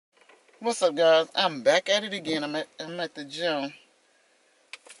What's up, guys? I'm back at it again. I'm at the gym.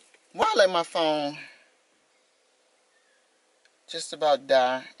 Why I let my phone just about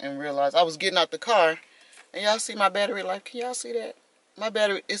die and realize I was getting out the car, and y'all see my battery life? Can y'all see that? My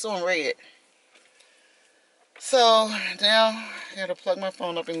battery is on red. So now I gotta plug my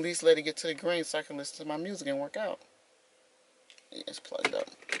phone up and at least let it get to the green so I can listen to my music and work out. Yeah, it's plugged up.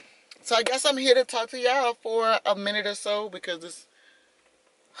 So I guess I'm here to talk to y'all for a minute or so because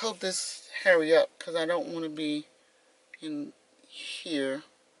hope this hurry up because I don't want to be in here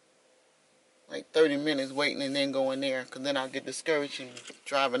like 30 minutes waiting and then go in there because then I'll get discouraged and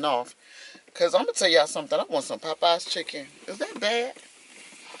driving off. Because I'm going to tell y'all something. I want some Popeye's chicken. Is that bad?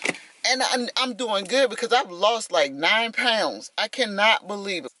 And I'm doing good because I've lost like 9 pounds. I cannot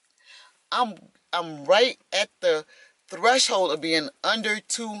believe it. I'm right at the threshold of being under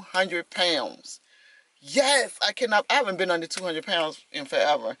 200 pounds. Yes, I haven't been under 200 pounds in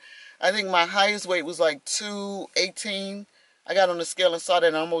forever. I think my highest weight was like 218. I got on the scale and saw that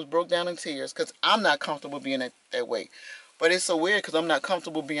and I almost broke down in tears because I'm not comfortable being that weight. But it's so weird because I'm not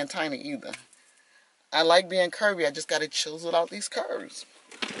comfortable being tiny either. I like being curvy. I just got to chisel out these curves.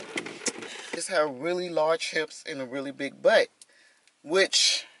 Just have really large hips and a really big butt,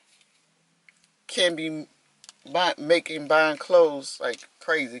 which can be making buying clothes like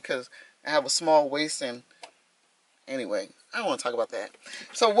crazy because I have a small waist and anyway, I don't want to talk about that.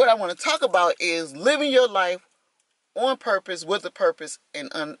 So what I want to talk about is living your life on purpose, with a purpose,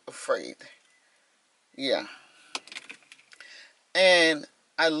 and unafraid. Yeah. And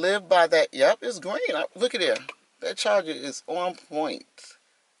I live by that. Yep, it's green. Look at it. That charger is on point.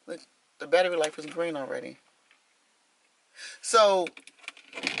 Look, the battery life is green already. So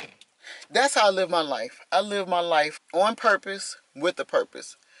that's how I live my life. I live my life on purpose, with a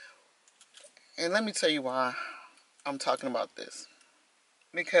purpose. And let me tell you why I'm talking about this.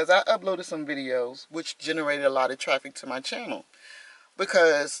 Because I uploaded some videos which generated a lot of traffic to my channel.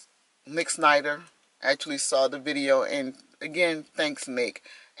 Because Nick Snyder actually saw the video, and again, thanks Nick.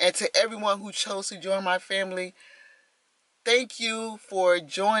 And to everyone who chose to join my family, thank you for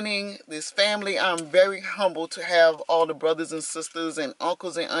joining this family. I'm very humbled to have all the brothers and sisters and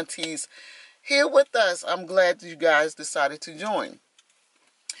uncles and aunties here with us. I'm glad that you guys decided to join.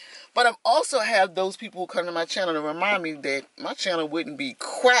 But I also have those people who come to my channel to remind me that my channel wouldn't be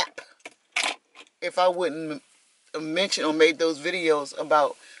crap if I wouldn't mention or made those videos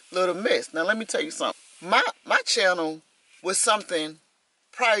about Little Miss. Now let me tell you something. My channel was something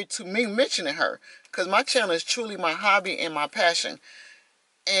prior to me mentioning her, because my channel is truly my hobby and my passion,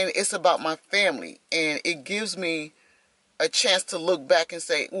 and it's about my family, and it gives me a chance to look back and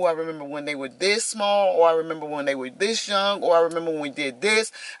say, oh, I remember when they were this small, or I remember when they were this young, or I remember when we did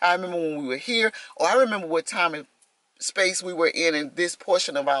this, I remember when we were here, or I remember what time and space we were in this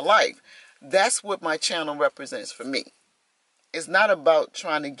portion of our life. That's what my channel represents for me. It's not about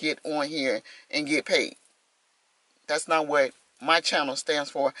trying to get on here and get paid. That's not what my channel stands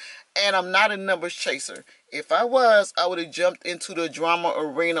for. And I'm not a numbers chaser. If I was, I would have jumped into the drama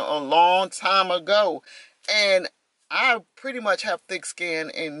arena a long time ago. And I pretty much have thick skin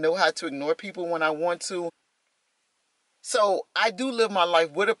and know how to ignore people when I want to. So I do live my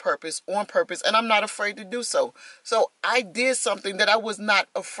life with a purpose, on purpose, and I'm not afraid to do so. So I did something that I was not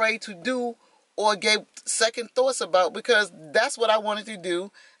afraid to do or gave second thoughts about, because that's what I wanted to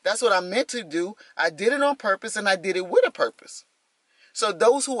do. That's what I meant to do. I did it on purpose, and I did it with a purpose. So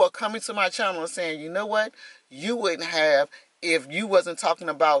those who are coming to my channel and saying, you know what, you wouldn't have if you wasn't talking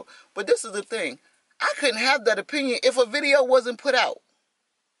about, but this is the thing. I couldn't have that opinion if a video wasn't put out.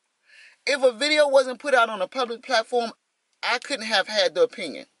 If a video wasn't put out on a public platform, I couldn't have had the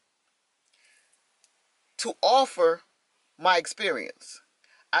opinion to offer my experience.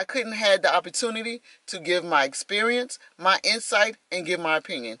 I couldn't have the opportunity to give my experience, my insight, and give my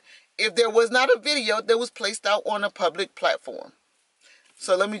opinion if there was not a video that was placed out on a public platform.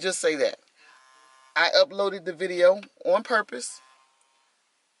 So let me just say that. I uploaded the video on purpose,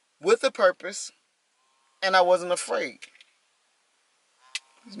 with a purpose, and I wasn't afraid.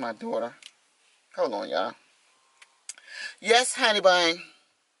 This is my daughter. Hold on, y'all. Yes, honey bun.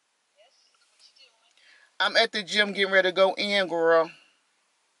 I'm at the gym getting ready to go in, girl.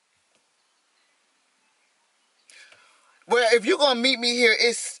 Well, if you're going to meet me here,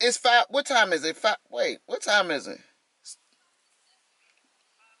 it's 5. What time is it? 5. Wait, what time is it?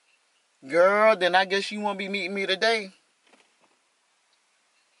 Girl, then I guess you won't be meeting me today.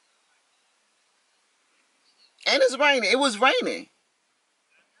 And it's raining. It was raining.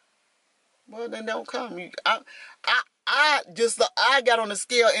 Well, then don't come. I I got on the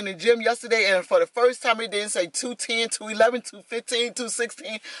scale in the gym yesterday, and for the first time it didn't say 210, 211, 215,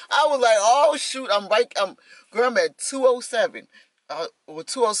 216. I was like, oh shoot, girl, I'm at 207 or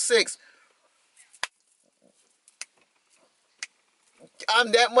 206.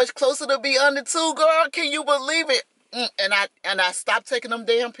 I'm that much closer to be under 2, girl. Can you believe it? And I stopped taking them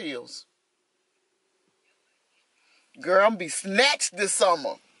damn pills. Girl, I'm gonna be snatched this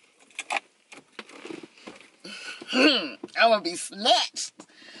summer. I'm gonna be snatched.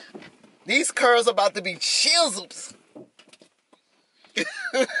 These curls about to be chisels.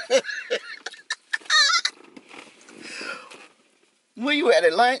 Where you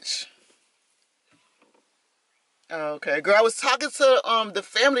at lunch? Okay, girl, I was talking to the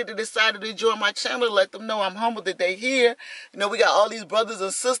family that decided to join my channel to let them know I'm humbled that they here. You know, we got all these brothers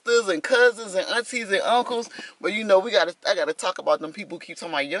and sisters and cousins and aunties and uncles, but you know, I gotta talk about them people who keep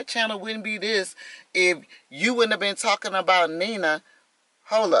talking about your channel wouldn't be this if you wouldn't have been talking about Nina.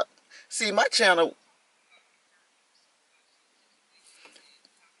 Hold up. See, my channel.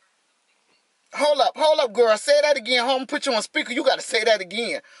 Hold up, girl. Say that again. Hold on, put you on speaker. You gotta say that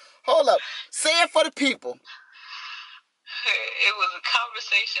again. Hold up. Say it for the people. It was a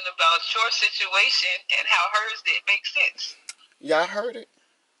conversation about your situation and how hers didn't make sense. Y'all heard it.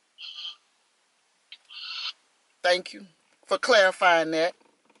 Thank you for clarifying that.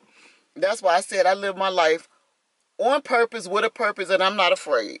 That's why I said I live my life on purpose, with a purpose, and I'm not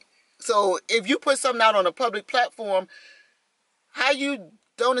afraid. So if you put something out on a public platform, how you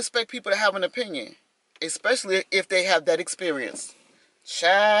don't expect people to have an opinion, especially if they have that experience.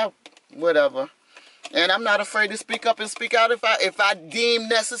 Child, whatever. And I'm not afraid to speak up and speak out if I deem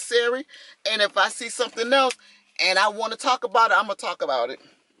necessary. And if I see something else and I want to talk about it, I'm going to talk about it.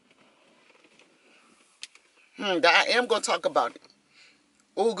 I am going to talk about it.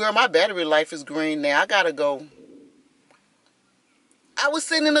 Oh, girl, my battery life is green now. I got to go. I was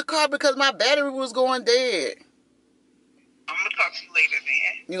sitting in the car because my battery was going dead. I'm going to talk to you later,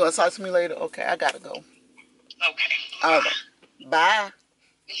 then. You going to talk to me later? Okay, I got to go. Okay. All right. Bye.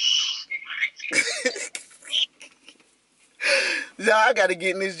 Yeah, I gotta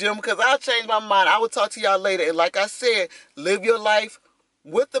get in this gym because I'll change my mind. I will talk to y'all later. And like I said, live your life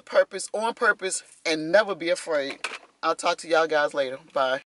with a purpose, on purpose, and never be afraid. I'll talk to y'all guys later. Bye.